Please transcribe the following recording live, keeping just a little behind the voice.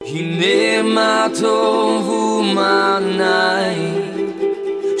הנה מה טוב ומה נעים,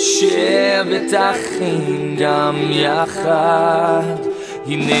 שבת אחים גם יחד.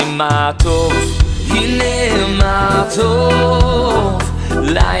 הנה מה טוב, הנה מה טוב,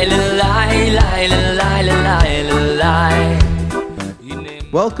 לילה לילה לילה לילה לילה.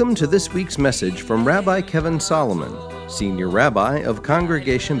 Welcome to this week's message from Rabbi Kevin Solomon, Senior Rabbi of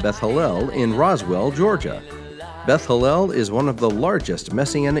Congregation Beth Hallel in Roswell, Georgia. Beth Hallel is one of the largest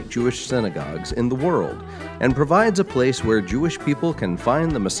Messianic Jewish synagogues in the world and provides a place where Jewish people can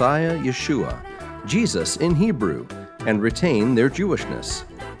find the Messiah, Yeshua, Jesus in Hebrew, and retain their Jewishness.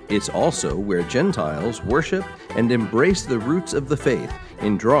 It's also where Gentiles worship and embrace the roots of the faith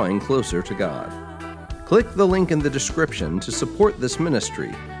in drawing closer to God. Click the link in the description to support this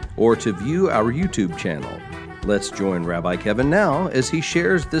ministry or to view our YouTube channel. Let's join Rabbi Kevin now as he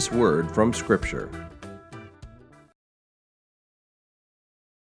shares this word from Scripture.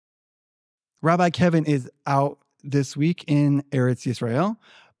 Rabbi Kevin is out this week in Eretz Yisrael,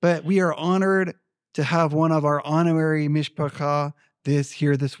 but we are honored to have one of our honorary mishpacha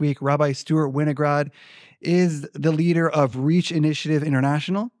this week. Rabbi Stewart Winograd is the leader of Reach Initiative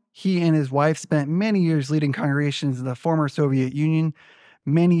International. He and his wife spent many years leading congregations in the former Soviet Union,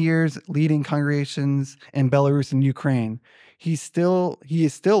 many years leading congregations in Belarus and Ukraine. He is still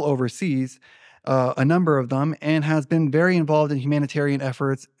overseas a number of them and has been very involved in humanitarian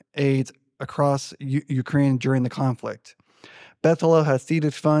aids across Ukraine during the conflict. Beth Hallel has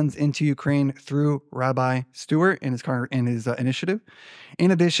seeded funds into Ukraine through Rabbi Stewart and his initiative. In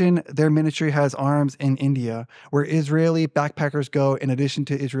addition, their ministry has arms in India, where Israeli backpackers go in addition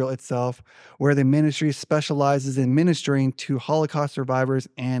to Israel itself, where the ministry specializes in ministering to Holocaust survivors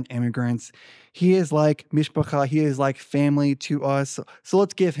and immigrants. He is like mishpacha, he is like family to us. So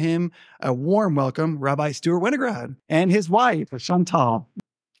let's give him a warm welcome, Rabbi Stewart Winograd and his wife, Chantal.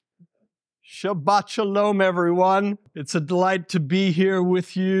 Shabbat Shalom, everyone. It's a delight to be here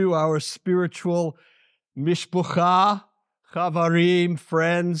with you, our spiritual mishpucha, chavarim,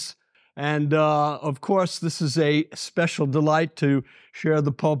 friends. And of course, this is a special delight to share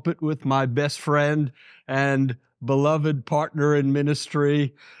the pulpit with my best friend and beloved partner in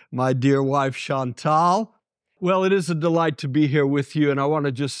ministry, my dear wife, Chantal. Well, it is a delight to be here with you, and I want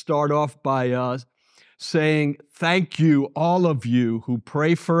to just start off by saying thank you, all of you who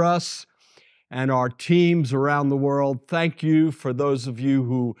pray for us, and our teams around the world. Thank you for those of you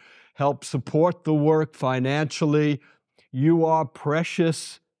who help support the work financially. You are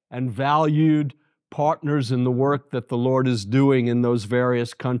precious and valued partners in the work that the Lord is doing in those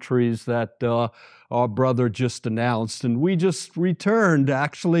various countries that our brother just announced. And we just returned,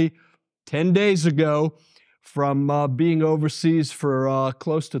 actually, 10 days ago from being overseas for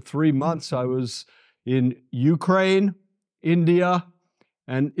close to 3 months. I was in Ukraine, India,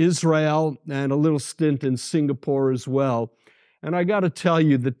 and Israel, and a little stint in Singapore as well. And I got to tell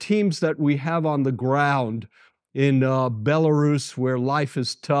you, the teams that we have on the ground in Belarus, where life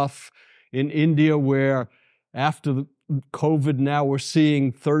is tough, in India, where after COVID now we're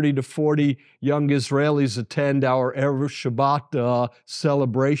seeing 30 to 40 young Israelis attend our Erev Shabbat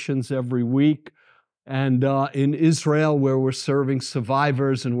celebrations every week, and in Israel, where we're serving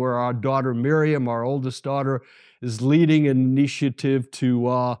survivors and where our daughter Miriam, our oldest daughter, is leading an initiative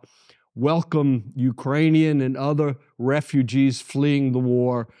to welcome Ukrainian and other refugees fleeing the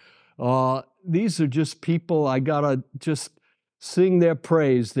war. These are just people, I gotta just sing their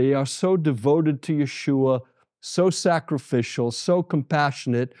praise. They are so devoted to Yeshua, so sacrificial, so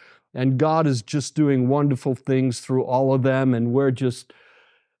compassionate, and God is just doing wonderful things through all of them, and we're just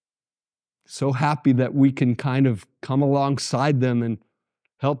so happy that we can kind of come alongside them and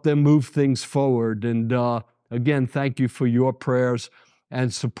help them move things forward. And again, thank you for your prayers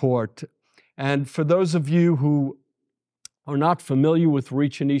and support. And for those of you who are not familiar with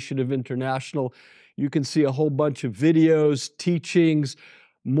Reach Initiative International, you can see a whole bunch of videos, teachings,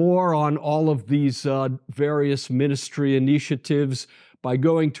 more on all of these various ministry initiatives by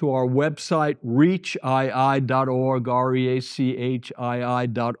going to our website, reachii.org, reachii.org.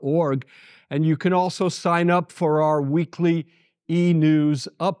 And you can also sign up for our weekly e-news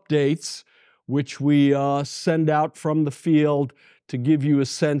updates, which we send out from the field to give you a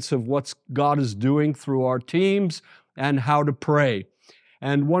sense of what God is doing through our teams and how to pray.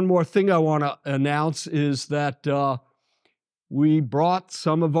 And one more thing I want to announce is that we brought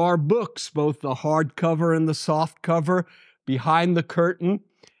some of our books, both the hardcover and the softcover, Behind the Curtain,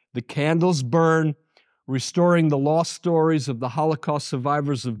 The Candles Burn, Restoring the Lost Stories of the Holocaust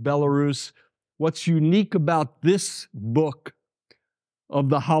Survivors of Belarus. What's unique about this book of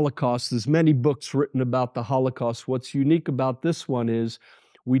the Holocaust, there's many books written about the Holocaust. What's unique about this one is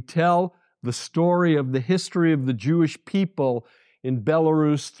We tell the story of the history of the Jewish people in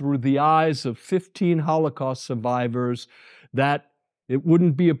Belarus through the eyes of 15 Holocaust survivors that it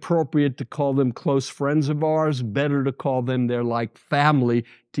wouldn't be appropriate to call them close friends of ours, better to call them they're like family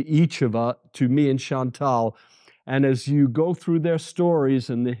to each of us, to me and Chantal. And as you go through their stories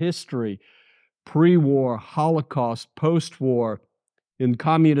and the history, pre-war, Holocaust, post-war, in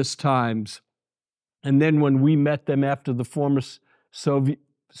communist times, and then when we met them after the former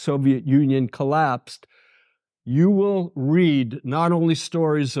Soviet Union collapsed, you will read not only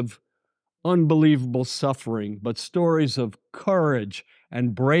stories of unbelievable suffering, but stories of courage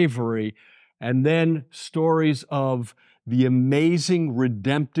and bravery, and then stories of the amazing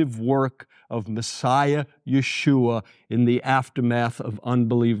redemptive work of Messiah Yeshua in the aftermath of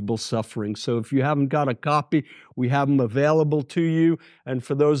unbelievable suffering. So if you haven't got a copy, we have them available to you. And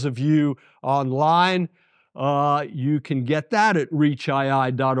for those of you online, you can get that at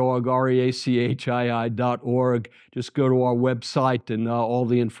reachii.org, reachii.org. Just go to our website and all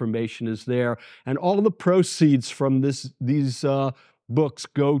the information is there. And all the proceeds from these books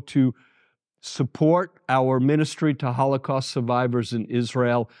go to support our ministry to Holocaust survivors in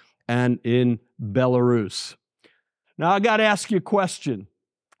Israel and in Belarus. Now, I got to ask you a question.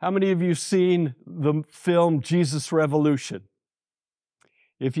 How many of you have seen the film Jesus Revolution?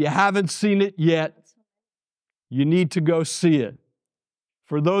 If you haven't seen it yet, you need to go see it.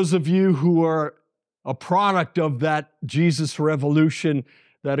 For those of you who are a product of that Jesus Revolution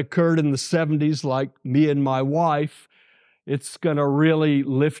that occurred in the 70s, like me and my wife, it's going to really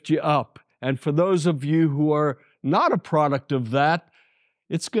lift you up. And for those of you who are not a product of that,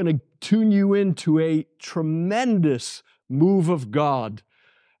 it's going to tune you into a tremendous move of God.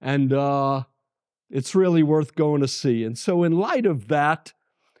 And it's really worth going to see. And so in light of that,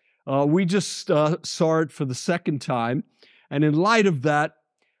 we just saw it for the second time. And in light of that,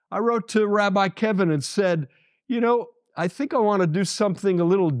 I wrote to Rabbi Kevin and said, I think I want to do something a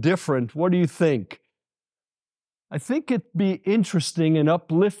little different. What do you think? I think it'd be interesting and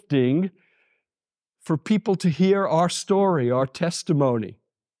uplifting for people to hear our story, our testimony.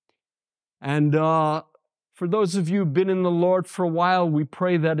 And for those of you who've been in the Lord for a while, we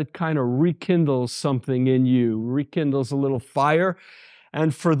pray that it kind of rekindles something in you, rekindles a little fire.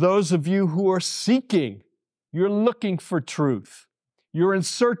 And for those of you who are seeking, you're looking for truth. You're in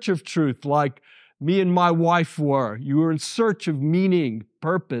search of truth like me and my wife were. You were in search of meaning,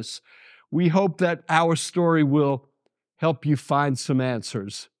 purpose. We hope that our story will help you find some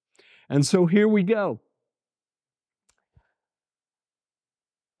answers. And so here we go.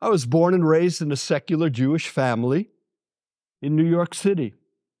 I was born and raised in a secular Jewish family in New York City.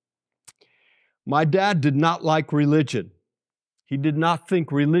 My dad did not like religion. He did not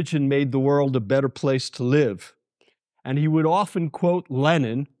think religion made the world a better place to live. And he would often quote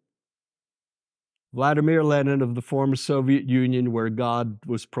Lenin, Vladimir Lenin of the former Soviet Union, where God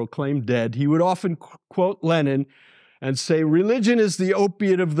was proclaimed dead. He would often quote Lenin and say, religion is the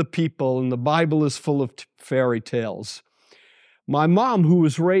opiate of the people, and the Bible is full of fairy tales. My mom, who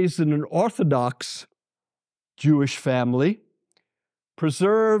was raised in an Orthodox Jewish family,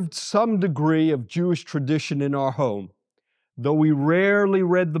 preserved some degree of Jewish tradition in our home. Though we rarely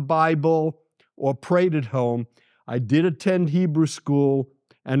read the Bible or prayed at home, I did attend Hebrew school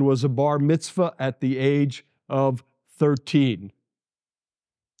and was a bar mitzvah at the age of 13.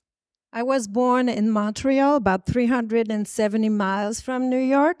 I was born in Montreal, about 370 miles from New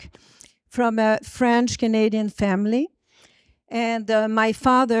York, from a French-Canadian family. And my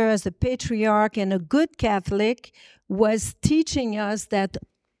father, as a patriarch and a good Catholic, was teaching us that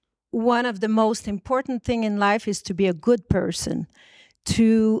one of the most important things in life is to be a good person,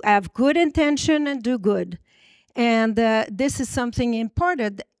 to have good intention and do good. And this is something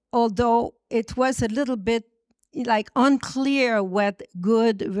important, although it was a little bit like unclear what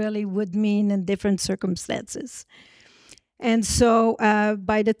good really would mean in different circumstances. And so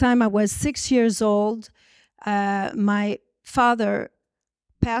by the time I was 6 years old, my father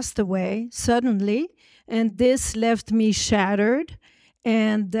passed away suddenly, and this left me shattered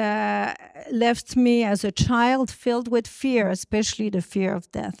and left me as a child filled with fear, especially the fear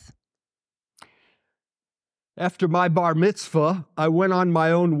of death. After my bar mitzvah, I went on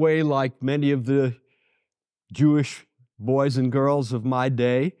my own way like many of the Jewish boys and girls of my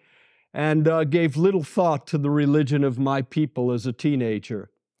day, and gave little thought to the religion of my people as a teenager.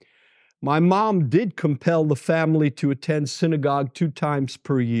 My mom did compel the family to attend synagogue 2 times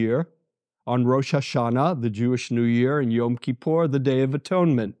per year, on Rosh Hashanah, the Jewish New Year, and Yom Kippur, the Day of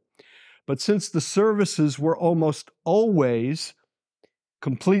Atonement. But since the services were almost always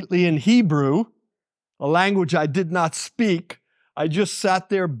completely in Hebrew, a language I did not speak, I just sat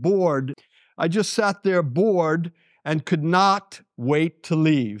there bored. I just sat there bored and could not wait to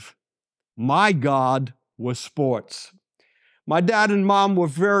leave. My God was sports. My dad and mom were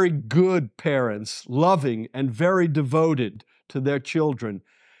very good parents, loving and very devoted to their children,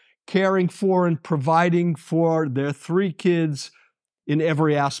 caring for and providing for their 3 kids in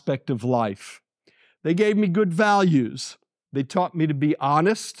every aspect of life. They gave me good values. They taught me to be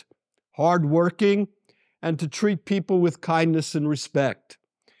honest, hardworking, and to treat people with kindness and respect.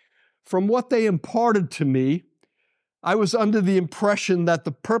 From what they imparted to me, I was under the impression that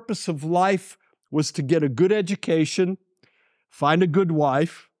the purpose of life was to get a good education, find a good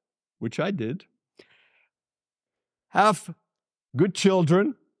wife, which I did, have good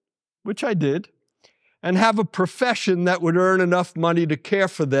children, which I did, and have a profession that would earn enough money to care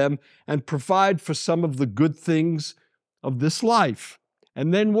for them and provide for some of the good things of this life.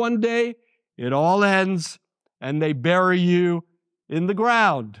 And then one day, it all ends, and they bury you in the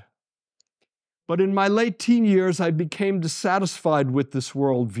ground. But in my late teen years, I became dissatisfied with this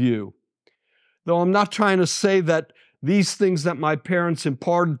worldview. Though I'm not trying to say that these things that my parents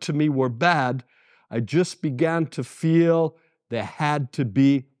imparted to me were bad, I just began to feel there had to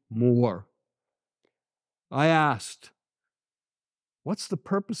be more. I asked, what's the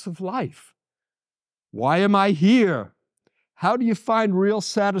purpose of life? Why am I here? How do you find real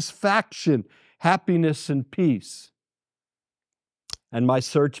satisfaction, happiness, and peace? And my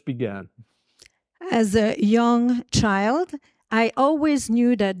search began. As a young child, I always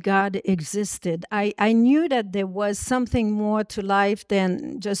knew that God existed. I knew that there was something more to life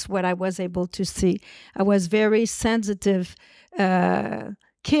than just what I was able to see. I was very sensitive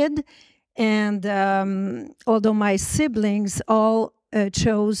kid, and although my siblings all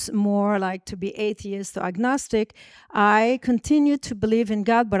chose more like to be atheist or agnostic, I continued to believe in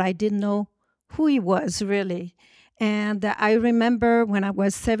God, but I didn't know who He was really. And I remember when I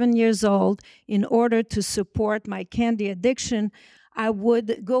was 7 years old, in order to support my candy addiction, I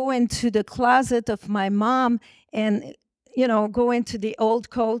would go into the closet of my mom and, go into the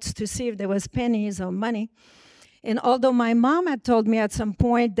old coats to see if there was pennies or money. And although my mom had told me at some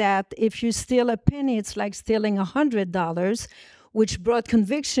point that if you steal a penny, it's like stealing $100, which brought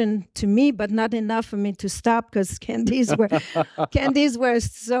conviction to me, but not enough for me to stop because candies were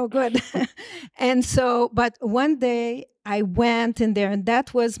so good. And so, but one day I went in there, and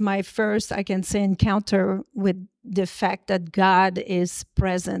that was my first, I can say, encounter with the fact that God is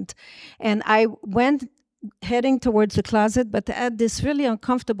present. And I went heading towards the closet, but I had this really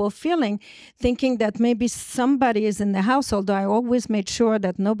uncomfortable feeling, thinking that maybe somebody is in the house, although I always made sure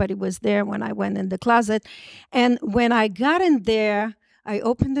that nobody was there when I went in the closet. And when I got in there, I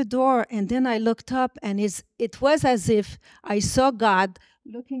opened the door, and then I looked up, and it was as if I saw God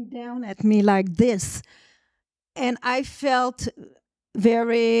looking down at me like this. And I felt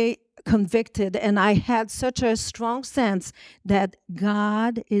very convicted, and I had such a strong sense that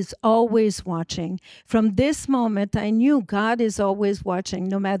God is always watching. From this moment, I knew God is always watching,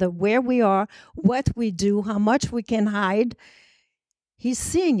 no matter where we are, what we do, how much we can hide. He's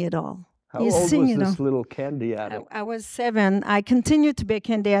seeing it all. How old was this little candy addict? I was 7. I continued to be a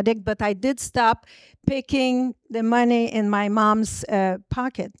candy addict, but I did stop picking the money in my mom's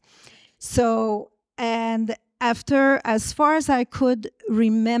pocket. So, and after, as far as I could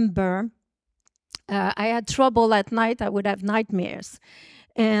remember, I had trouble at night. I would have nightmares.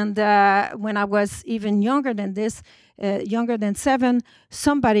 And when I was even younger than this, younger than 7,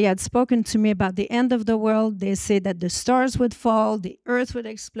 somebody had spoken to me about the end of the world. They said that the stars would fall, the earth would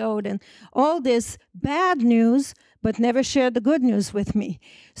explode, and all this bad news, but never shared the good news with me.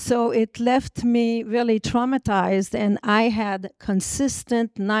 So it left me really traumatized, and I had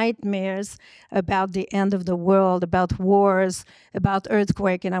consistent nightmares about the end of the world, about wars, about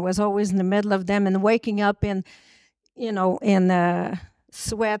earthquake, and I was always in the middle of them and waking up in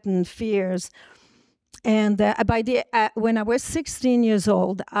sweat and fears. And when I was 16 years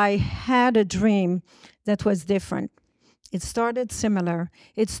old, I had a dream that was different. It started similar.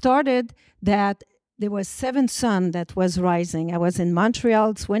 It started that there was 7 sun that was rising. I was in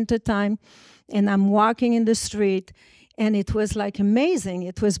Montreal, it's wintertime, and I'm walking in the street, and it was like amazing.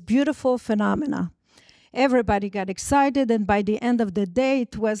 It was beautiful phenomena. Everybody got excited, and by the end of the day,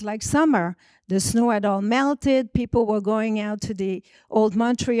 it was like summer. The snow had all melted. People were going out to the old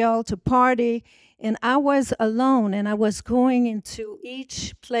Montreal to party, and I was alone, and I was going into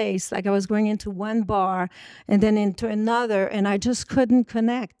each place, like I was going into one bar and then into another, and I just couldn't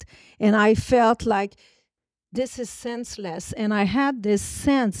connect. And I felt like this is senseless, and I had this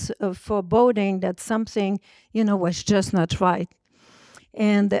sense of foreboding that something, was just not right.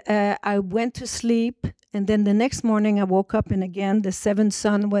 And I went to sleep And then the next morning I woke up, and again the seven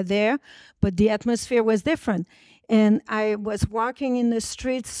sun were there, but the atmosphere was different. And I was walking in the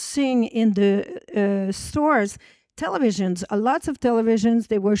streets, seeing in the stores televisions, lots of televisions.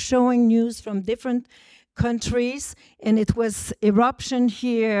 They were showing news from different countries, and it was eruption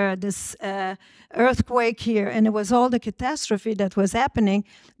here, this earthquake here, and it was all the catastrophe that was happening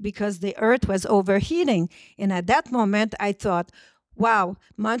because the earth was overheating. And at that moment, I thought, wow,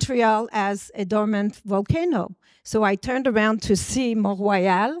 Montreal has a dormant volcano. So I turned around to see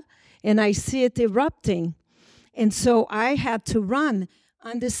Mont-Royal, and I see it erupting. And so I had to run,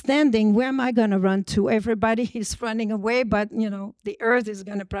 understanding where am I going to run to? Everybody is running away, but the earth is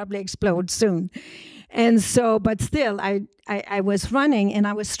going to probably explode soon. And so, but still, I was running, and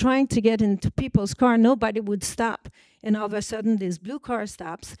I was trying to get into people's car. Nobody would stop. And all of a sudden, this blue car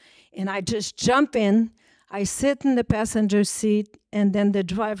stops, and I just jump in. I sit in the passenger seat, and then the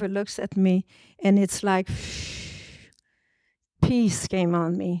driver looks at me, and it's like, peace came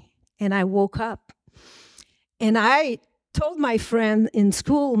on me, and I woke up. And I told my friend in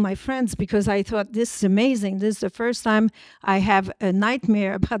school, my friends, because I thought, this is amazing. This is the first time I have a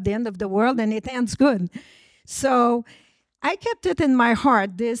nightmare about the end of the world, and it ends good. So I kept it in my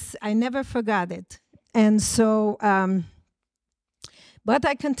heart. I never forgot it. And so, but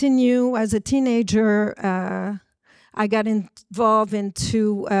I continue as a teenager. I got involved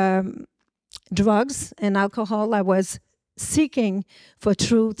into drugs and alcohol. I was seeking for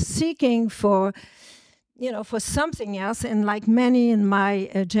truth, seeking for something else. And like many in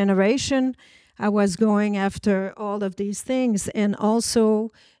my generation, I was going after all of these things and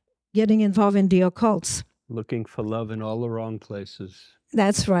also getting involved in the occults. Looking for love in all the wrong places.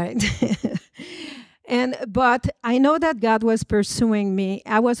 That's right. But I know that God was pursuing me.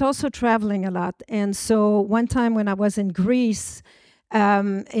 I was also traveling a lot. And so one time when I was in Greece,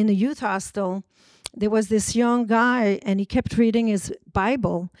 in a youth hostel, there was this young guy, and he kept reading his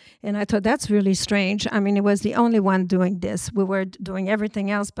Bible. And I thought, that's really strange. I mean, he was the only one doing this. We were doing everything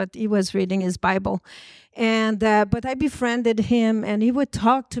else, but he was reading his Bible. And but I befriended him, and he would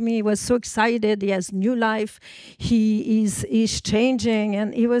talk to me. He was so excited. He has new life. He's changing.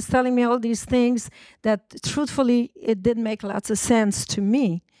 And he was telling me all these things that, truthfully, it didn't make lots of sense to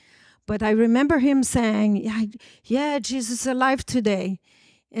me. But I remember him saying, yeah, Jesus is alive today.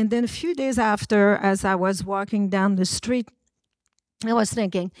 And then a few days after, as I was walking down the street, I was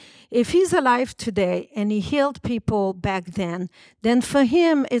thinking, if he's alive today and he healed people back then for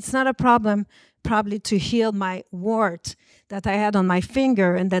him, it's not a problem probably to heal my wart that I had on my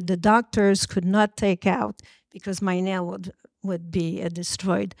finger and that the doctors could not take out because my nail would be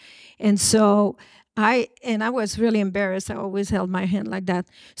destroyed. And so I was really embarrassed. I always held my hand like that.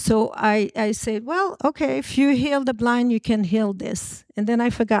 So I said, well, okay, if you heal the blind, you can heal this. And then I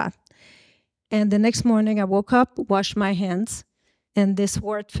forgot. And the next morning I woke up, washed my hands, and this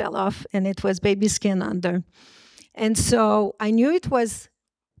wart fell off, and it was baby skin under. And so I knew it was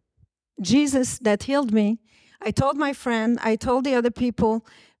Jesus that healed me. I told my friend, I told the other people,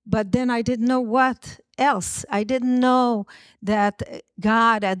 but then I didn't know what else. I didn't know that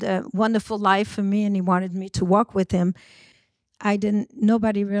God had a wonderful life for me and he wanted me to walk with him.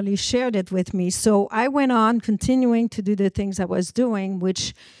 Nobody really shared it with me. So I went on continuing to do the things I was doing,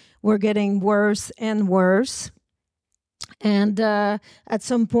 which were getting worse and worse. And at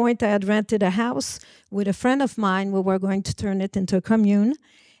some point I had rented a house with a friend of mine. We were going to turn it into a commune.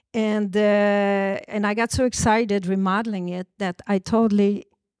 And I got so excited remodeling it that I totally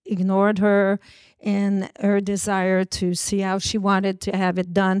ignored her and her desire to see how she wanted to have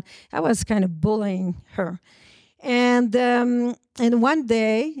it done. I was kind of bullying her. And one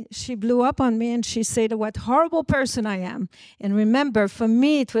day she blew up on me and she said what horrible person I am. And remember, for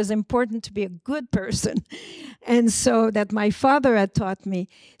me, it was important to be a good person. And so that my father had taught me.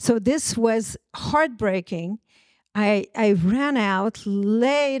 So this was heartbreaking. I ran out,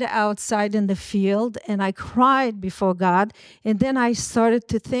 laid outside in the field, and I cried before God. And then I started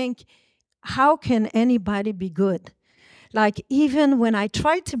to think, how can anybody be good? Like, even when I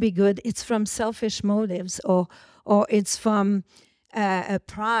try to be good, it's from selfish motives or it's from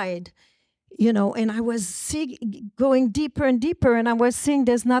pride, and I was going deeper and deeper, and I was seeing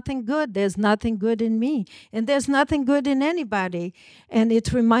there's nothing good in me, and there's nothing good in anybody. And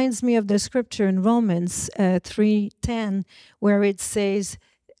it reminds me of the scripture in Romans 3:10, where it says,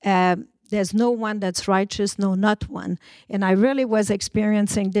 there's no one that's righteous, no, not one. And I really was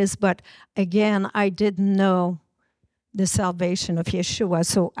experiencing this, but again, I didn't know the salvation of Yeshua.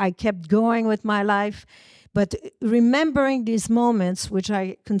 So I kept going with my life, but remembering these moments, which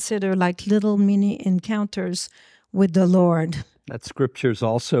I consider like little mini encounters with the Lord. That scripture is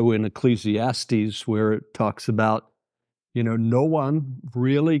also in Ecclesiastes, where it talks about, no one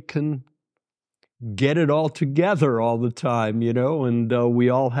really can get it all together all the time, and we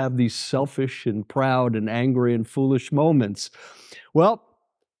all have these selfish and proud and angry and foolish moments. Well,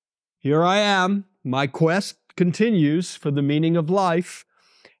 here I am. My quest continues for the meaning of life,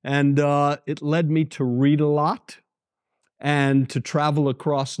 and it led me to read a lot and to travel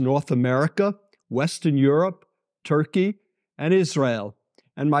across North America, Western Europe, Turkey, and Israel.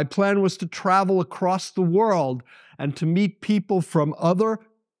 And my plan was to travel across the world and to meet people from other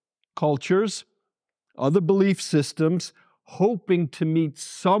cultures, other belief systems, hoping to meet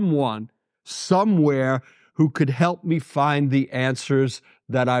someone, somewhere, who could help me find the answers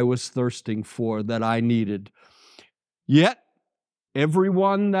that I was thirsting for, that I needed. Yet,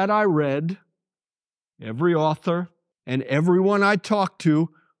 everyone that I read, every author, and everyone I talked to,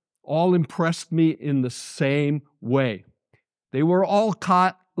 all impressed me in the same way. They were all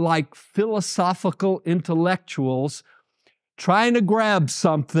caught like philosophical intellectuals trying to grab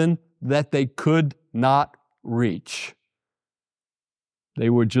something that they could not reach. They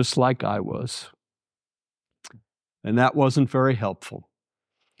were just like I was. And that wasn't very helpful.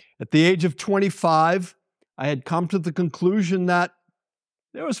 At the age of 25, I had come to the conclusion that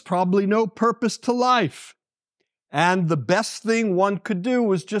there was probably no purpose to life. And the best thing one could do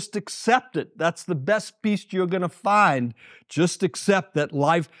was just accept it. That's the best peace you're going to find. Just accept that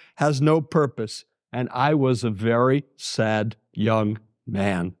life has no purpose. And I was a very sad young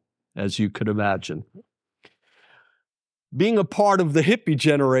man, as you could imagine. Being a part of the hippie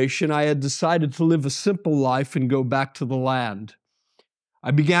generation, I had decided to live a simple life and go back to the land.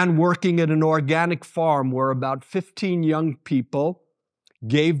 I began working at an organic farm where about 15 young people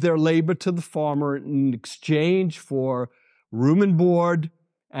gave their labor to the farmer in exchange for room and board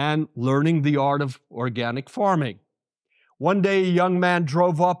and learning the art of organic farming. One day, a young man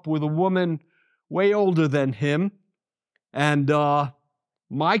drove up with a woman way older than him, and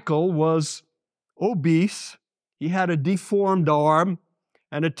Michael was obese. He had a deformed arm,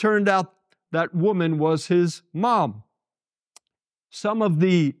 and it turned out that woman was his mom. Some of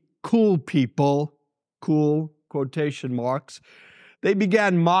the cool people, cool quotation marks, they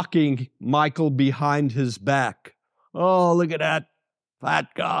began mocking Michael behind his back. Oh, look at that fat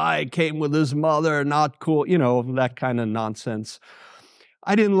guy, came with his mother, not cool, that kind of nonsense.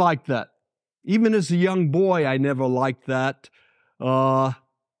 I didn't like that. Even as a young boy, I never liked that. And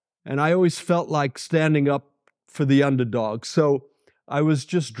I always felt like standing up for the underdog. So I was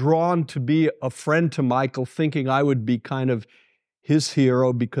just drawn to be a friend to Michael, thinking I would be kind of his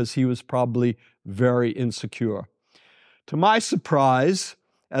hero because he was probably very insecure. To my surprise,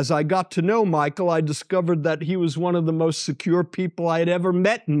 as I got to know Michael, I discovered that he was one of the most secure people I had ever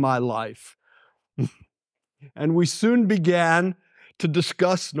met in my life. And we soon began to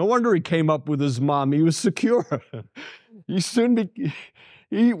discuss, no wonder he came up with his mom, he was secure. We soon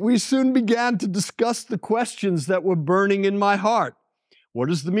began to discuss the questions that were burning in my heart. What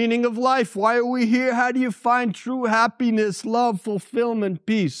is the meaning of life? Why are we here? How do you find true happiness, love, fulfillment,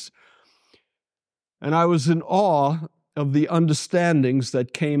 peace? And I was in awe of the understandings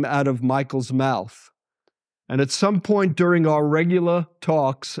that came out of Michael's mouth. And at some point during our regular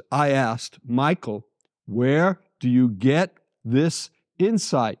talks, I asked, Michael, where do you get this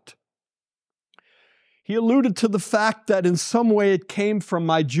insight? He alluded to the fact that in some way it came from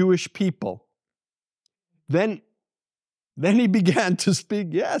my Jewish people. Then he began to speak.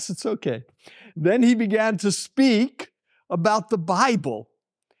 Yes, it's okay. Then he began to speak about the Bible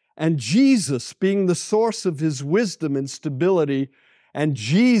and Jesus being the source of his wisdom and stability, and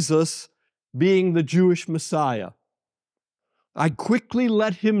Jesus being the Jewish Messiah. I quickly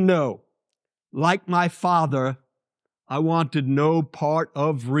let him know, like my father, I wanted no part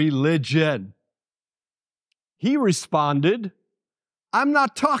of religion. He responded, I'm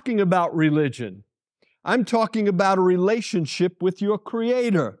not talking about religion. I'm talking about a relationship with your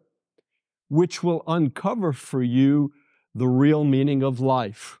Creator, which will uncover for you the real meaning of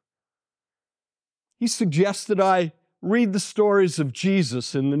life. He suggested I read the stories of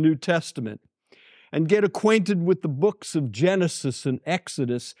Jesus in the New Testament and get acquainted with the books of Genesis and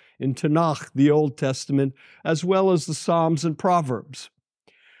Exodus in Tanakh, the Old Testament, as well as the Psalms and Proverbs.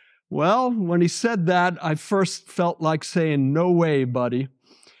 Well, when he said that, I first felt like saying, no way, buddy.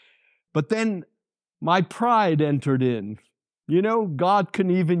 But then my pride entered in. God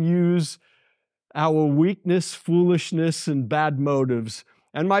can even use our weakness, foolishness, and bad motives.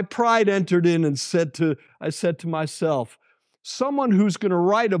 And my pride entered in and I said to myself, someone who's going to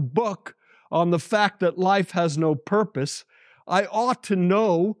write a book on the fact that life has no purpose, I ought to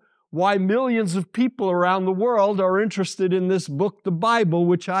know why millions of people around the world are interested in this book, the Bible,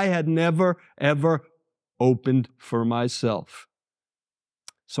 which I had never, ever opened for myself.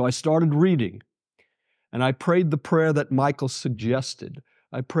 So I started reading, and I prayed the prayer that Michael suggested.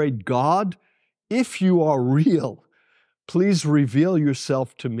 I prayed, God, if you are real, please reveal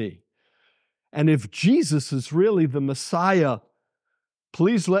yourself to me. And if Jesus is really the Messiah,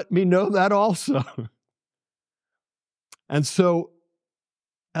 please let me know that also. And so,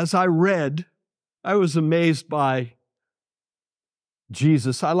 as I read, I was amazed by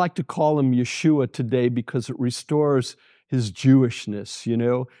Jesus. I like to call him Yeshua today because it restores his Jewishness, you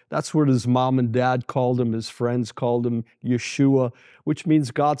know. That's what his mom and dad called him. His friends called him Yeshua, which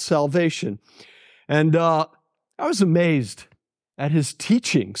means God's salvation. And I was amazed at his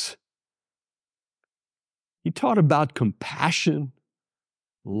teachings. He taught about compassion,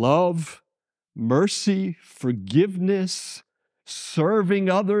 love, mercy, forgiveness. Serving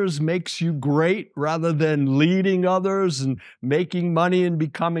others makes you great rather than leading others, and making money and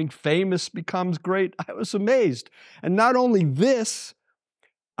becoming famous becomes great. I was amazed. And not only this,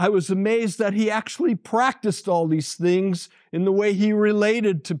 I was amazed that he actually practiced all these things in the way he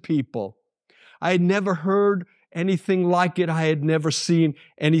related to people. I had never heard anything like it. I had never seen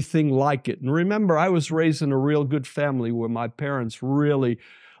anything like it. And remember, I was raised in a real good family where my parents really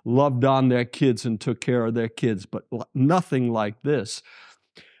loved on their kids and took care of their kids, but nothing like this.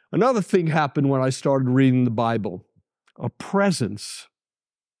 Another thing happened when I started reading the Bible. A presence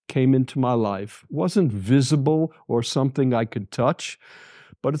came into my life. It wasn't visible or something I could touch,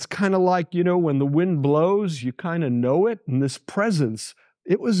 but it's kind of like, you know, when the wind blows, you kind of know it. And this presence,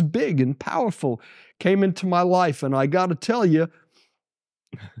 it was big and powerful, came into my life. And I got to tell you,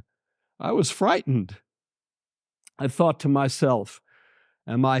 I was frightened. I thought to myself,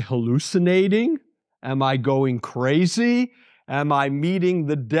 am I hallucinating? Am I going crazy? Am I meeting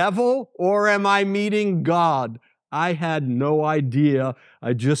the devil, or am I meeting God? I had no idea.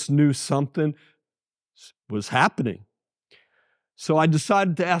 I just knew something was happening. So I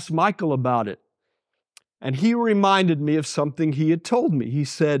decided to ask Michael about it. And he reminded me of something he had told me. He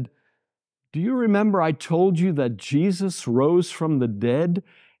said, do you remember I told you that Jesus rose from the dead?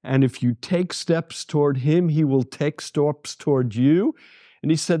 And if you take steps toward him, he will take steps toward you. And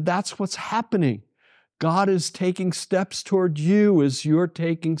he said, that's what's happening. God is taking steps toward you as you're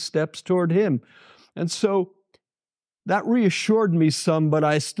taking steps toward him. And so that reassured me some, but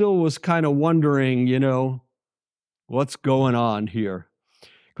I still was kind of wondering, you know, what's going on here?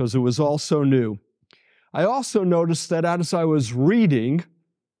 Because it was all so new. I also noticed that as I was reading,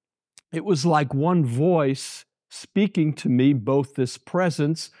 it was like one voice speaking to me, both this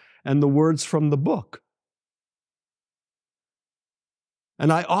presence and the words from the book.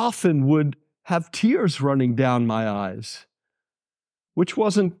 And I often would have tears running down my eyes, which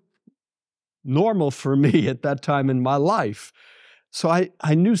wasn't normal for me at that time in my life. So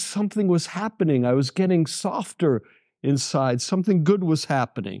I knew something was happening. I was getting softer inside. Something good was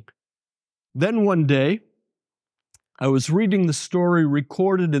happening. Then one day, I was reading the story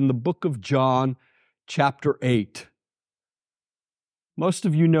recorded in the book of John, chapter 8. Most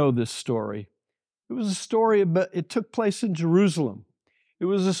of you know this story. It was a story about, it took place in Jerusalem. It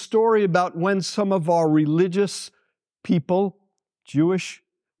was a story about when some of our religious people, Jewish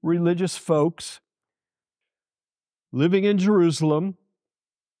religious folks, living in Jerusalem,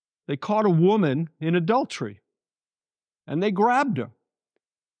 they caught a woman in adultery, and they grabbed her,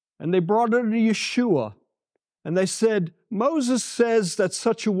 and they brought her to Yeshua, and they said, Moses says that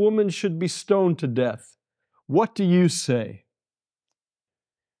such a woman should be stoned to death. What do you say?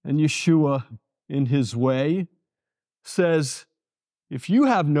 And Yeshua, in his way, says, if you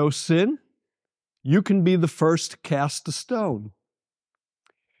have no sin, you can be the first to cast a stone.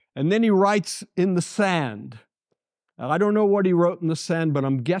 And then he writes in the sand. Now, I don't know what he wrote in the sand, but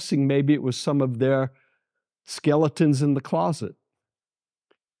I'm guessing maybe it was some of their skeletons in the closet.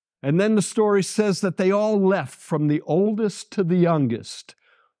 And then the story says that they all left, from the oldest to the youngest.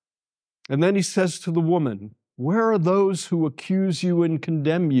 And then he says to the woman, where are those who accuse you and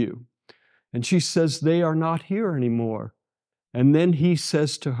condemn you? And she says, they are not here anymore. And then he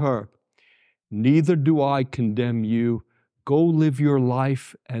says to her, neither do I condemn you. Go live your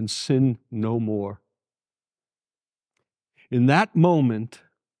life and sin no more. In that moment,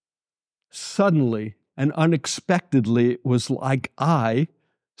 suddenly and unexpectedly, it was like I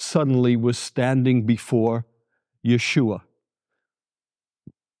suddenly was standing before Yeshua.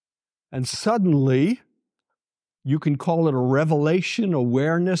 And suddenly, you can call it a revelation,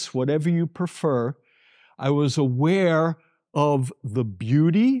 awareness, whatever you prefer, I was aware of the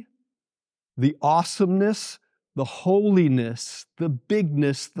beauty, the awesomeness, the holiness, the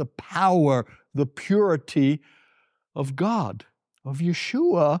bigness, the power, the purity of God, of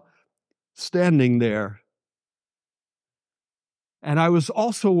Yeshua standing there. And I was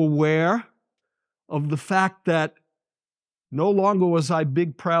also aware of the fact that no longer was I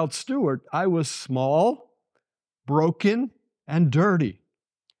big, proud Stewart. I was small, broken, and dirty.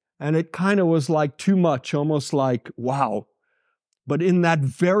 And it kind of was like too much, almost like, wow. But in that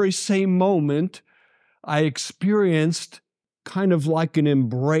very same moment, I experienced kind of like an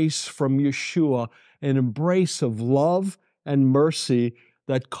embrace from Yeshua, an embrace of love and mercy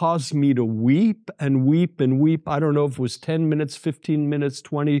that caused me to weep and weep and weep. I don't know if it was 10 minutes, 15 minutes,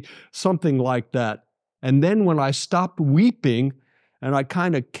 20, something like that. And then when I stopped weeping and I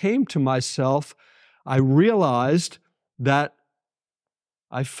kind of came to myself, I realized that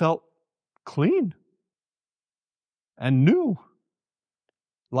I felt clean and new,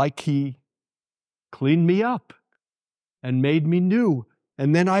 like He cleaned me up and made me new.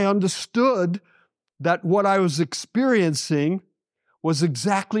 And then I understood that what I was experiencing was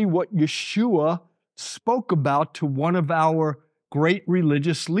exactly what Yeshua spoke about to one of our great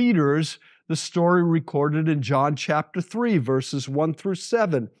religious leaders, the story recorded in John chapter 3, verses 1 through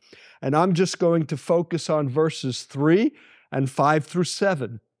 7. And I'm just going to focus on verses 3 and 5 through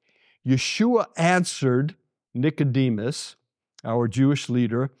 7. Yeshua answered Nicodemus, our Jewish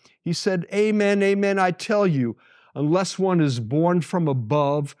leader. He said, "Amen, amen, I tell you, unless one is born from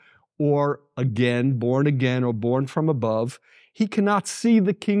above, or again, or born from above, he cannot see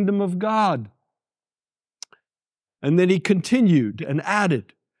the kingdom of God." And then he continued and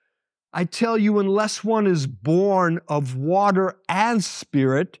added, "I tell you, unless one is born of water and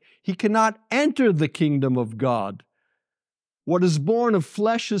spirit, he cannot enter the kingdom of God. What is born of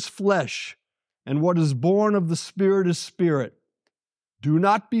flesh is flesh, and what is born of the Spirit is spirit. Do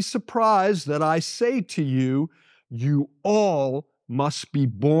not be surprised that I say to you, you all must be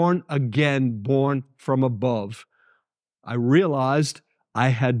born again, born from above." I realized I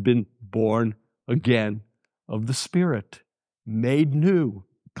had been born again of the Spirit, made new,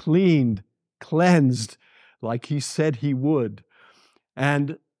 cleaned, cleansed, like He said He would.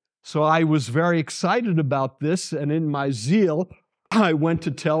 And so I was very excited about this, and in my zeal, I went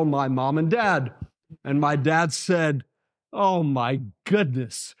to tell my mom and dad. And my dad said, "Oh my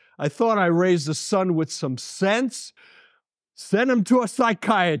goodness, I thought I raised a son with some sense. Send him to a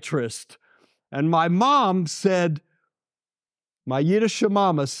psychiatrist." And my mom said, my Yiddish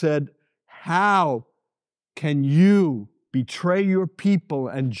mama said, "How can you betray your people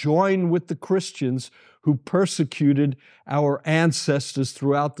and join with the Christians who persecuted our ancestors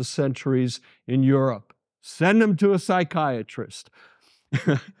throughout the centuries in Europe? Send him to a psychiatrist."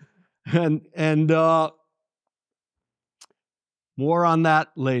 and more on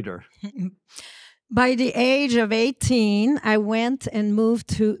that later. By the age of 18, I went and moved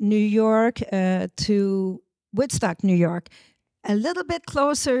to New York, to Woodstock, New York, a little bit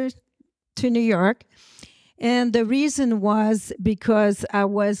closer to New York. And the reason was because I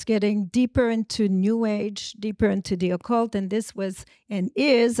was getting deeper into New Age, deeper into the occult, and this was and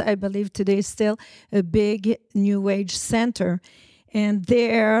is, I believe today, still a big New Age center. And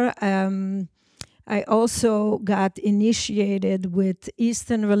there, I also got initiated with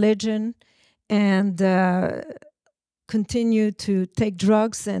Eastern religion and continued to take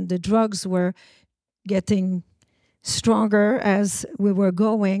drugs, and the drugs were getting stronger as we were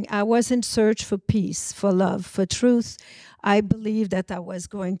going. I was in search for peace, for love, for truth. I believed that I was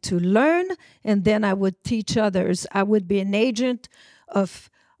going to learn, and then I would teach others. I would be an agent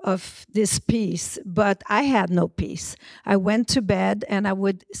of this peace, but I had no peace. I went to bed, and I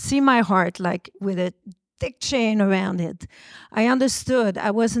would see my heart like with a thick chain around it. I understood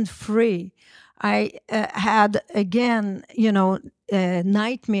I wasn't free. I had, again,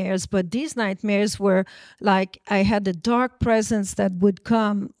 nightmares, but these nightmares were like I had a dark presence that would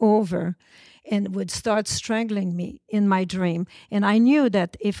come over and would start strangling me in my dream. And I knew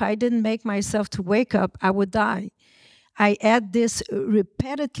that if I didn't make myself to wake up, I would die. I had this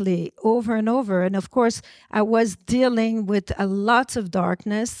repeatedly over and over. And of course, I was dealing with a lot of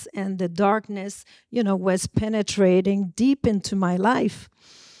darkness, and the darkness, was penetrating deep into my life.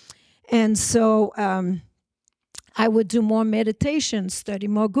 And so I would do more meditation, study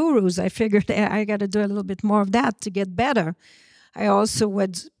more gurus. I figured I got to do a little bit more of that to get better. I also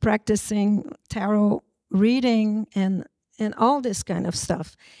was practicing tarot reading and all this kind of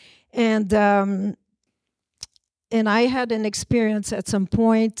stuff. And I had an experience at some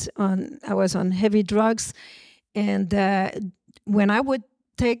point I was on heavy drugs, and when I would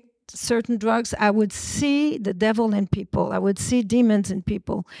take certain drugs, I would see the devil in people. I would see demons in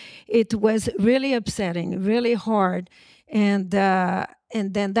people. It was really upsetting, really hard. And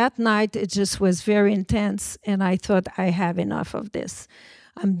then that night, it just was very intense. And I thought, I have enough of this.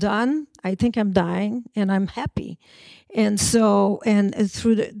 I'm done. I think I'm dying, and I'm happy. And so, and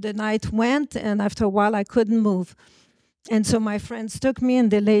through the night went, and after a while, I couldn't move. And so my friends took me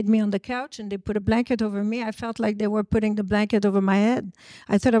and they laid me on the couch and they put a blanket over me. I felt like they were putting the blanket over my head.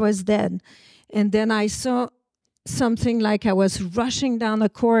 I thought I was dead. And then I saw something like I was rushing down a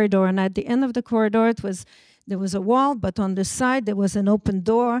corridor, and at the end of the corridor, there was a wall, but on the side there was an open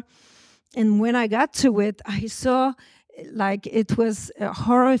door. And when I got to it, I saw like it was a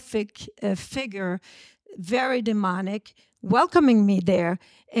horrific figure, very demonic, welcoming me there.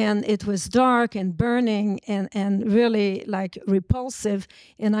 And it was dark and burning and really like repulsive.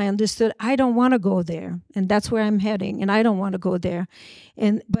 And I understood I don't want to go there. And that's where I'm heading. And I don't want to go there.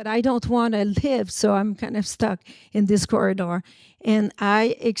 But I don't want to live. So I'm kind of stuck in this corridor. And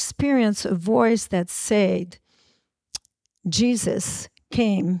I experienced a voice that said, Jesus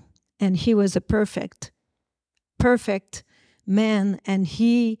came and he was a perfect man. And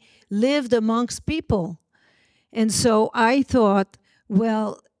he lived amongst people. And so I thought,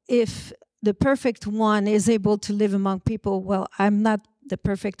 well, if the perfect one is able to live among people, well, I'm not the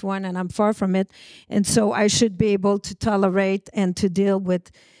perfect one and I'm far from it. And so I should be able to tolerate and to deal with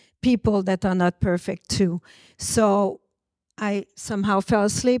people that are not perfect too. So I somehow fell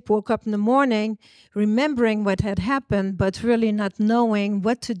asleep, woke up in the morning, remembering what had happened, but really not knowing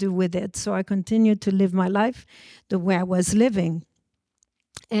what to do with it. So I continued to live my life the way I was living.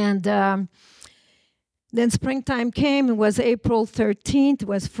 And then springtime came. It was April 13th. It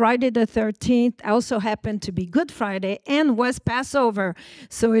was Friday the 13th. Also happened to be Good Friday and was Passover.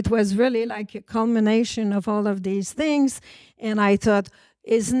 So it was really like a culmination of all of these things. And I thought,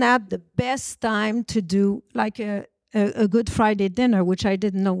 isn't that the best time to do like a Good Friday dinner, which I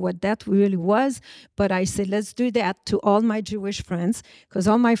didn't know what that really was. But I said, let's do that to all my Jewish friends, because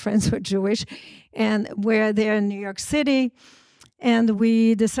all my friends were Jewish. And we're there in New York City. And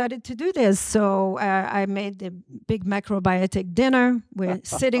we decided to do this. So I made the big macrobiotic dinner. We're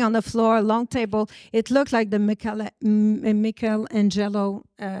sitting on the floor, long table. It looked like the Michelangelo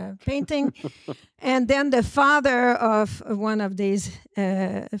painting. And then the father of one of these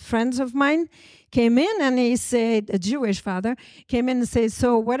friends of mine came in and he said, a Jewish father, came in and said,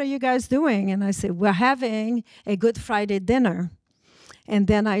 so what are you guys doing? And I said, we're having a Good Friday dinner. And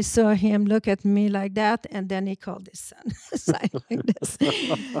then I saw him look at me like that, and then he called his son sign like this.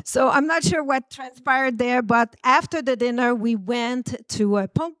 So I'm not sure what transpired there, but after the dinner, we went to a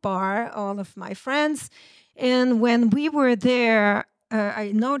punk bar, all of my friends. And when we were there,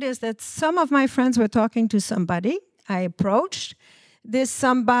 I noticed that some of my friends were talking to somebody. I approached this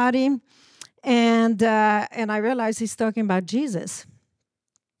somebody, and I realized he's talking about Jesus.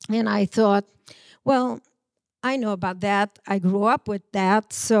 And I thought, well, I know about that. I grew up with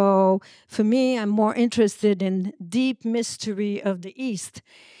that. So for me, I'm more interested in deep mystery of the East.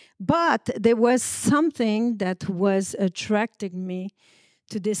 But there was something that was attracting me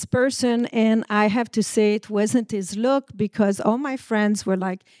to this person. And I have to say it wasn't his look, because all my friends were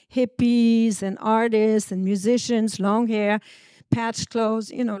like hippies and artists and musicians, long hair, patched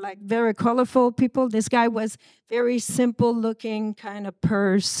clothes, like very colorful people. This guy was very simple looking kind of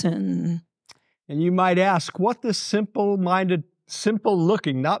person. And you might ask, what this simple-minded,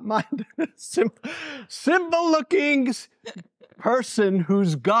 simple-looking, not minded, simple-looking person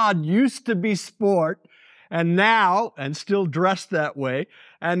whose God used to be sport and now, and still dressed that way,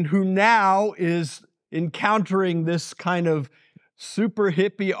 and who now is encountering this kind of super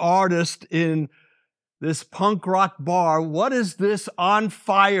hippie artist in this punk rock bar. What is this on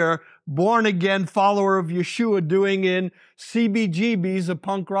fire, born-again follower of Yeshua doing in CBGB's, a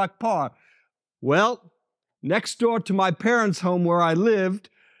punk rock bar? Well, next door to my parents' home where I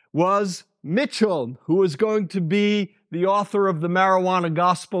lived was Mitchell, who was going to be the author of the Marijuana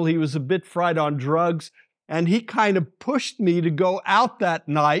Gospel. He was a bit fried on drugs, and he kind of pushed me to go out that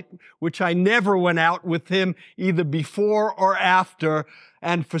night, which I never went out with him either before or after.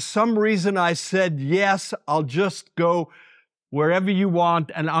 And for some reason I said, yes, I'll just go wherever you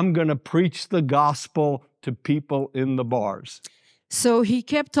want, and I'm going to preach the gospel to people in the bars. So he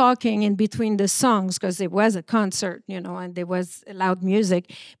kept talking in between the songs, because it was a concert, and there was loud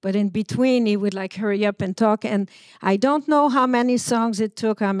music. But in between, he would like hurry up and talk. And I don't know how many songs it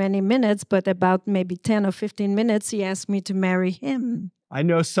took, how many minutes, but about maybe 10 or 15 minutes, he asked me to marry him. I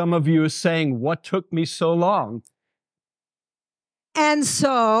know some of you are saying, what took me so long? And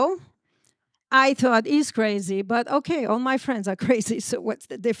so I thought he's crazy, but okay, all my friends are crazy, so what's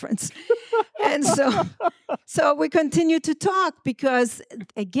the difference? And so we continued to talk because,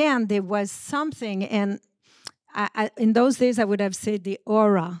 again, there was something, and in those days I would have said the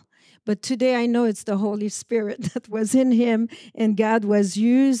aura. But today I know it's the Holy Spirit that was in him, and God was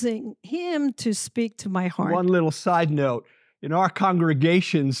using him to speak to my heart. One little side note. In our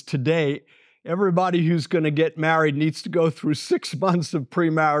congregations today, everybody who's going to get married needs to go through 6 months of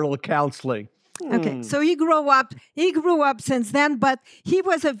premarital counseling. Okay, so he grew up since then, but he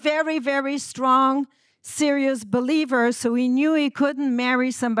was a very, very strong, serious believer, so he knew he couldn't marry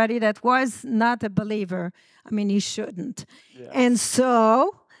somebody that was not a believer. I mean, he shouldn't. Yeah. And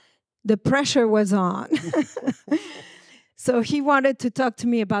so the pressure was on. So he wanted to talk to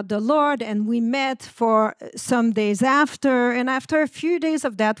me about the Lord, and we met for some days after. And after a few days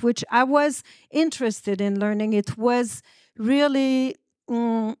of that, which I was interested in learning, it was really,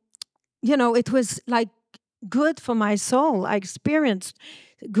 it was like good for my soul. I experienced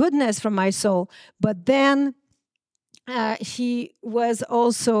goodness from my soul. But then he was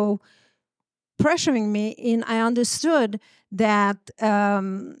also pressuring me, and I understood that,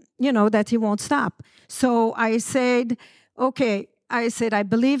 that he won't stop. So I said, okay, I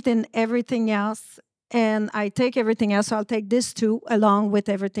believed in everything else, and I take everything else, so I'll take this too, along with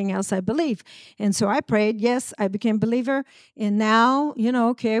everything else I believe. And so I prayed, yes, I became a believer, and now,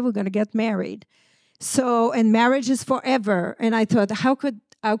 okay, we're going to get married. So, and marriage is forever. And I thought, how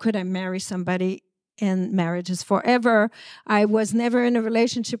could I marry somebody and marriage is forever? I was never in a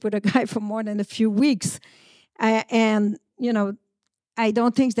relationship with a guy for more than a few weeks. I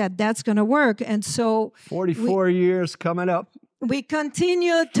don't think that's going to work. And so 44 years coming up. We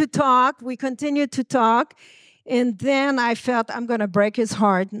continued to talk. And then I felt I'm going to break his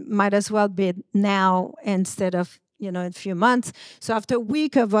heart. Might as well be now instead of, in a few months. So after a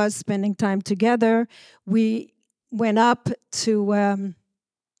week of us spending time together, we went up to,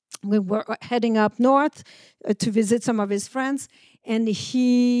 we were heading up north to visit some of his friends. And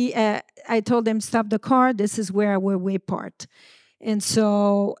I told him, stop the car. This is where we part. And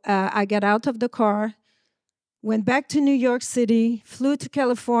so I got out of the car, went back to New York City, flew to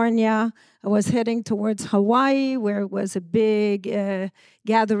California. I was heading towards Hawaii, where it was a big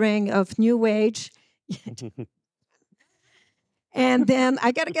gathering of New Age. And then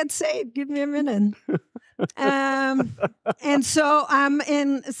I got to get saved. Give me a minute. And so I'm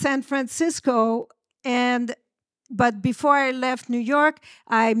in San Francisco. But before I left New York,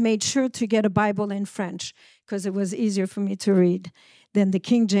 I made sure to get a Bible in French because it was easier for me to read than the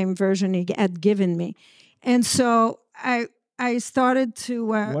King James Version he had given me. And so I started to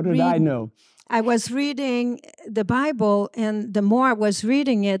what did I know? I was reading the Bible, and the more I was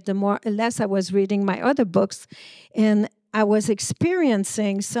reading it, the less I was reading my other books. And I was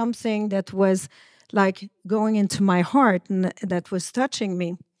experiencing something that was like going into my heart and that was touching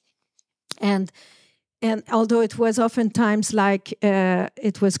me. And although it was oftentimes like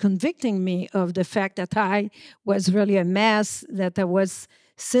it was convicting me of the fact that I was really a mess, that I was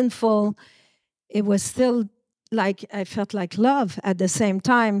sinful, it was still like I felt like love at the same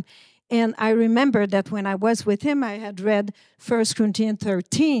time. And I remember that when I was with him, I had read 1 Corinthians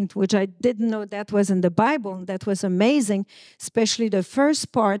 13, which I didn't know that was in the Bible. And that was amazing, especially the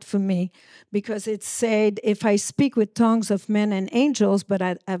first part for me, because it said, if I speak with tongues of men and angels, but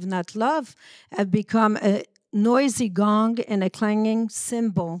I have not love, I've become a noisy gong and a clanging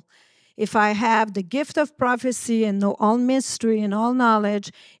cymbal. If I have the gift of prophecy and know all mystery and all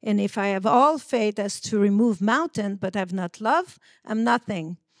knowledge, and if I have all faith as to remove mountain, but have not love, I'm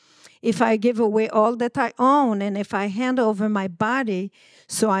nothing. If I give away all that I own, and if I hand over my body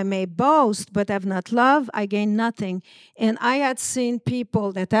so I may boast, but have not love, I gain nothing. And I had seen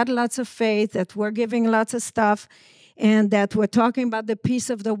people that had lots of faith, that were giving lots of stuff, and that were talking about the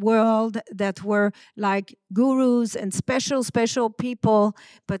peace of the world, that were like gurus and special people,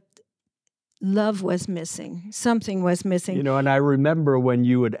 but love was missing. Something was missing. And I remember when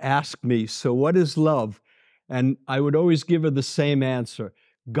you would ask me, so what is love? And I would always give her the same answer.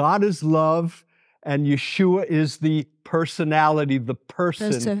 God is love, and Yeshua is the personality, the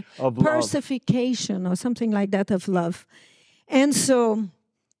person of love. Personification or something like that of love. And so,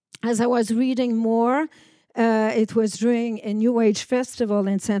 as I was reading more, it was during a New Age festival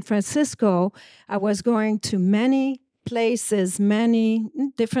in San Francisco. I was going to many places, many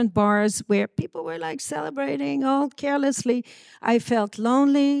different bars where people were like celebrating all carelessly. I felt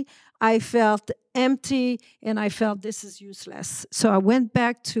lonely. I felt empty, and I felt this is useless. So I went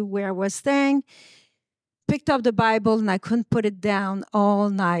back to where I was staying, picked up the Bible, and I couldn't put it down all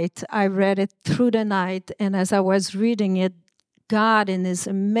night. I read it through the night, and as I was reading it, God in his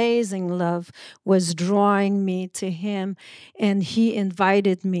amazing love was drawing me to him, and he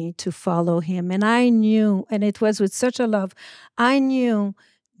invited me to follow him. And I knew, and it was with such a love, I knew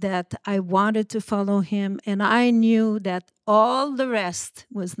that I wanted to follow him, and I knew that all the rest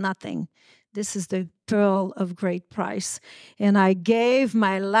was nothing. This is the pearl of great price. And I gave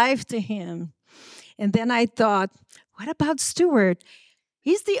my life to him. And then I thought, what about Stewart?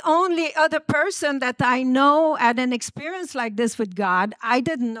 He's the only other person that I know had an experience like this with God. I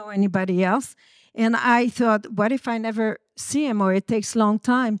didn't know anybody else. And I thought, what if I never see him, or it takes a long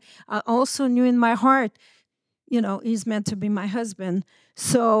time? I also knew in my heart, he's meant to be my husband.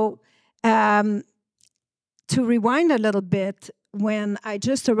 So to rewind a little bit, when I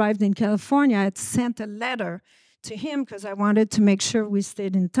just arrived in California, I had sent a letter to him because I wanted to make sure we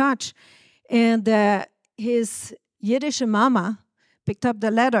stayed in touch. And his Yiddish mama picked up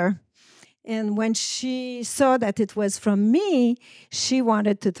the letter, and when she saw that it was from me, she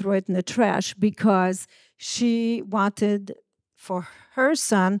wanted to throw it in the trash because she wanted for her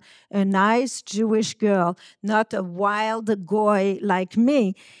son a nice Jewish girl, not a wild goy like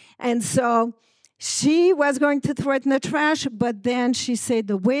me. And so she was going to throw it in the trash, but then she said,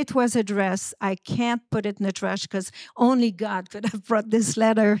 the way it was addressed, I can't put it in the trash because only God could have brought this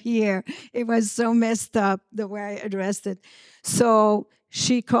letter here. It was so messed up the way I addressed it. So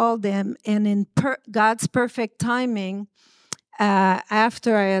she called him, and in God's perfect timing,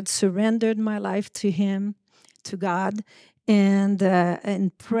 after I had surrendered my life to him, to God,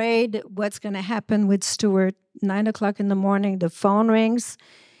 and prayed what's going to happen with Stewart, 9 o'clock in the morning, the phone rings,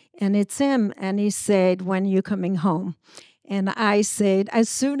 and it's him. And he said, when are you coming home? And I said, as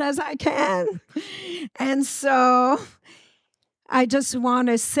soon as I can. And so I just want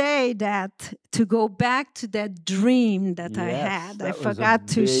to say that, to go back to that dream that I had. I forgot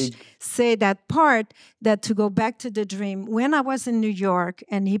to say that part, that to go back to the dream. When I was in New York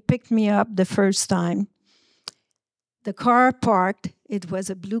and he picked me up the first time, the car parked, it was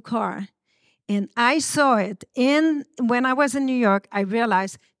a blue car. And I saw it. When I was in New York, I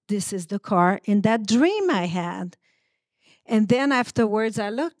realized this is the car in that dream I had. And then afterwards I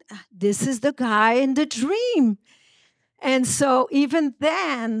looked, this is the guy in the dream. And so even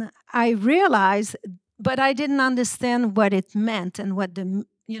then I realized, but I didn't understand what it meant and what the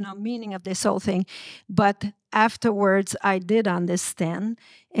meaning of this whole thing. But afterwards I did understand,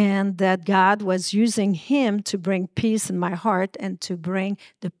 and that God was using him to bring peace in my heart and to bring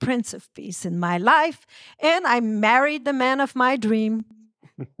the Prince of Peace in my life. And I married the man of my dream.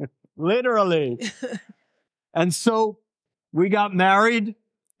 Literally. And so we got married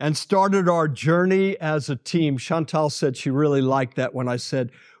and started our journey as a team. Chantal said she really liked that when I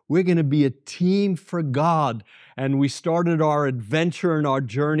said, we're going to be a team for God. And we started our adventure and our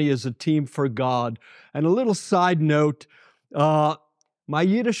journey as a team for God. And a little side note, my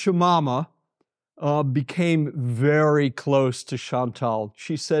Yiddish mama became very close to Chantal.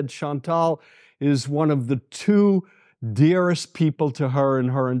 She said Chantal is one of the two dearest people to her in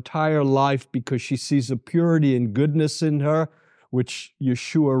her entire life because she sees a purity and goodness in her, which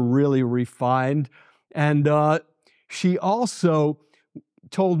Yeshua really refined. And she also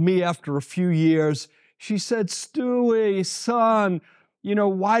told me after a few years, she said, Stewie, son,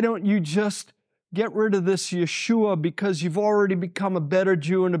 why don't you just get rid of this Yeshua, because you've already become a better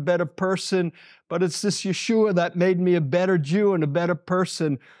Jew and a better person, but it's this Yeshua that made me a better Jew and a better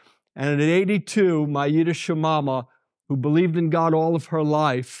person. And at 82, my Yiddish mama, who believed in God all of her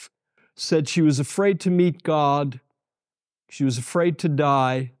life, said she was afraid to meet God, she was afraid to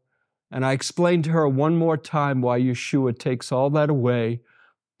die, and I explained to her one more time why Yeshua takes all that away,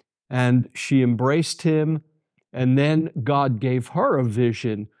 and she embraced him, and then God gave her a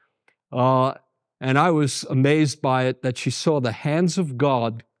vision, and I was amazed by it, that she saw the hands of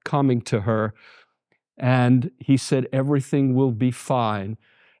God coming to her, and he said, everything will be fine.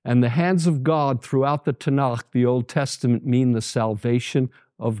 And the hands of God throughout the Tanakh, the Old Testament, mean the salvation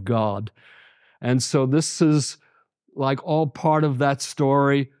of God. And so this is like all part of that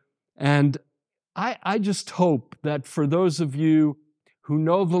story. And I just hope that for those of you who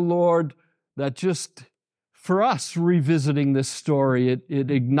know the Lord, that just for us revisiting this story, it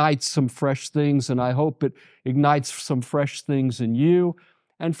ignites some fresh things, and I hope it ignites some fresh things in you.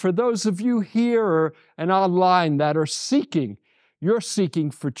 And for those of you here and online that are seeking, you're seeking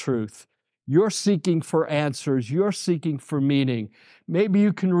for truth, you're seeking for answers, you're seeking for meaning. Maybe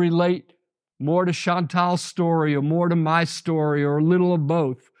you can relate more to Chantal's story or more to my story or a little of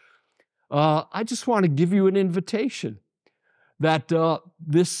both. I just want to give you an invitation that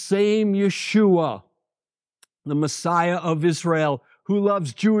this same Yeshua, the Messiah of Israel, who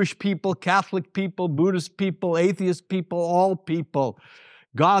loves Jewish people, Catholic people, Buddhist people, atheist people, all people.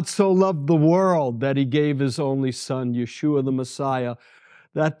 God so loved the world that he gave his only Son, Yeshua the Messiah,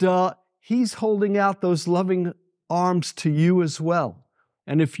 that he's holding out those loving arms to you as well.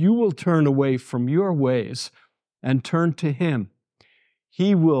 And if you will turn away from your ways and turn to him,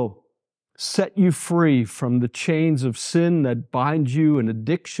 he will set you free from the chains of sin that bind you and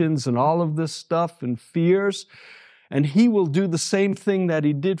addictions and all of this stuff and fears. And he will do the same thing that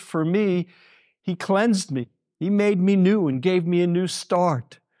he did for me. He cleansed me. He made me new and gave me a new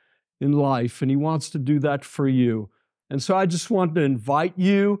start in life. And he wants to do that for you. And so I just want to invite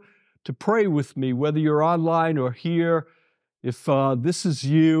you to pray with me, whether you're online or here. If this is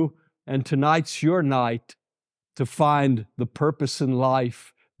you and tonight's your night to find the purpose in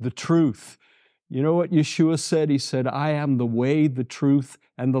life, the truth. You know what Yeshua said? He said, I am the way, the truth,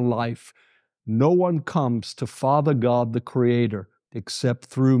 and the life. No one comes to Father God, the Creator, except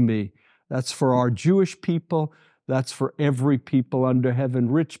through me. That's for our Jewish people. That's for every people under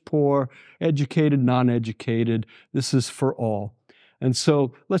heaven, rich, poor, educated, non-educated. This is for all. And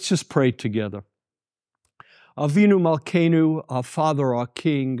so let's just pray together. Avinu Malkeinu, our Father, our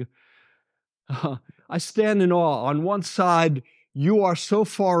King. I stand in awe. On one side, you are so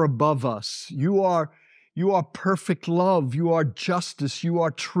far above us. You are perfect love. You are justice. You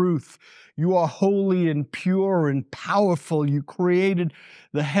are truth. You are holy and pure and powerful. You created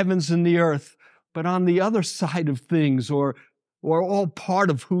the heavens and the earth. But on the other side of things, or all part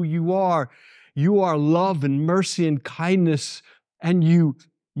of who you are love and mercy and kindness, and you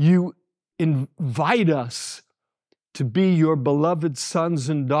invite us to be your beloved sons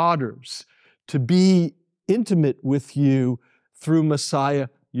and daughters, to be intimate with you through Messiah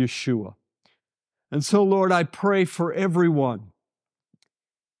Yeshua. And so, Lord, I pray for everyone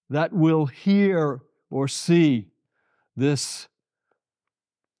that will hear or see this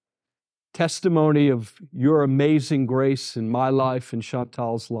testimony of your amazing grace in my life and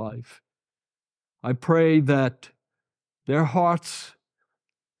Chantal's life. I pray that their hearts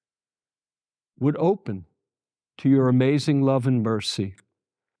would open to your amazing love and mercy,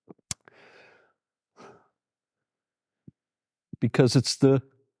 because it's the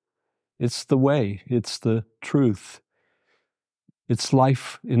way, it's the truth, it's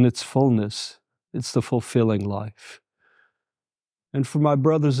life in its fullness, it's the fulfilling life. And for my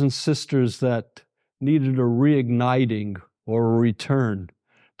brothers and sisters that needed a reigniting or a return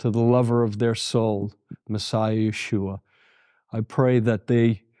to the lover of their soul, Messiah Yeshua, I pray that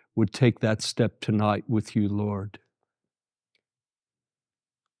they would take that step tonight with you, Lord.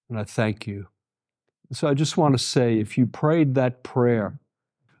 And I thank you. So I just want to say, if you prayed that prayer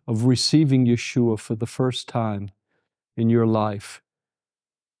of receiving Yeshua for the first time in your life,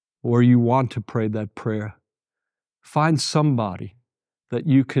 or you want to pray that prayer, find somebody that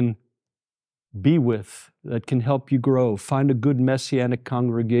you can be with, that can help you grow. Find a good Messianic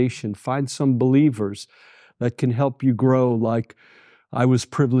congregation. Find some believers that can help you grow, like I was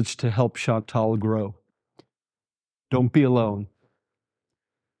privileged to help Chantal grow. Don't be alone.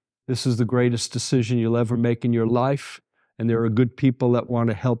 This is the greatest decision you'll ever make in your life, and there are good people that want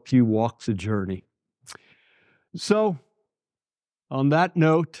to help you walk the journey. So, on that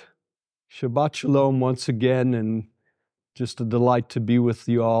note, Shabbat Shalom once again, and just a delight to be with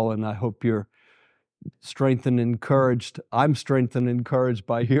you all, and I hope you're strengthened and encouraged. I'm strengthened and encouraged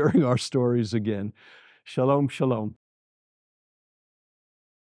by hearing our stories again. Shalom, shalom.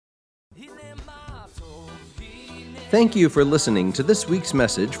 Thank you for listening to this week's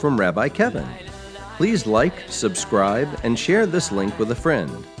message from Rabbi Kevin. Please like, subscribe, and share this link with a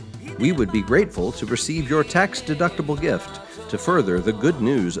friend. We would be grateful to receive your tax-deductible gift to further the good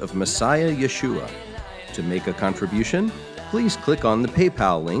news of Messiah Yeshua. To make a contribution, please click on the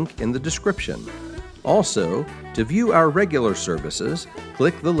PayPal link in the description. Also, to view our regular services,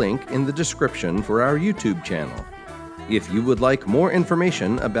 click the link in the description for our YouTube channel. If you would like more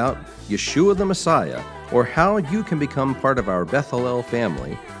information about Yeshua the Messiah or how you can become part of our Beth Hallel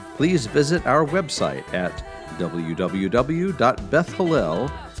family, please visit our website at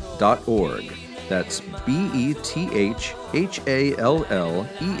www.bethhallel.org. That's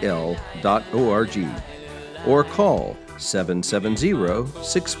BETHHALLEL.org. Or call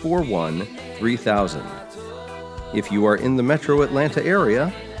 770-641-3000. If you are in the metro Atlanta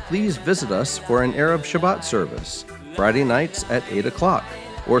area, please visit us for an Arab Shabbat service, Friday nights at 8 o'clock,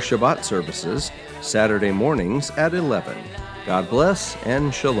 or Shabbat services, Saturday mornings at 11. God bless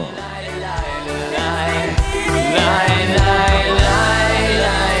and shalom.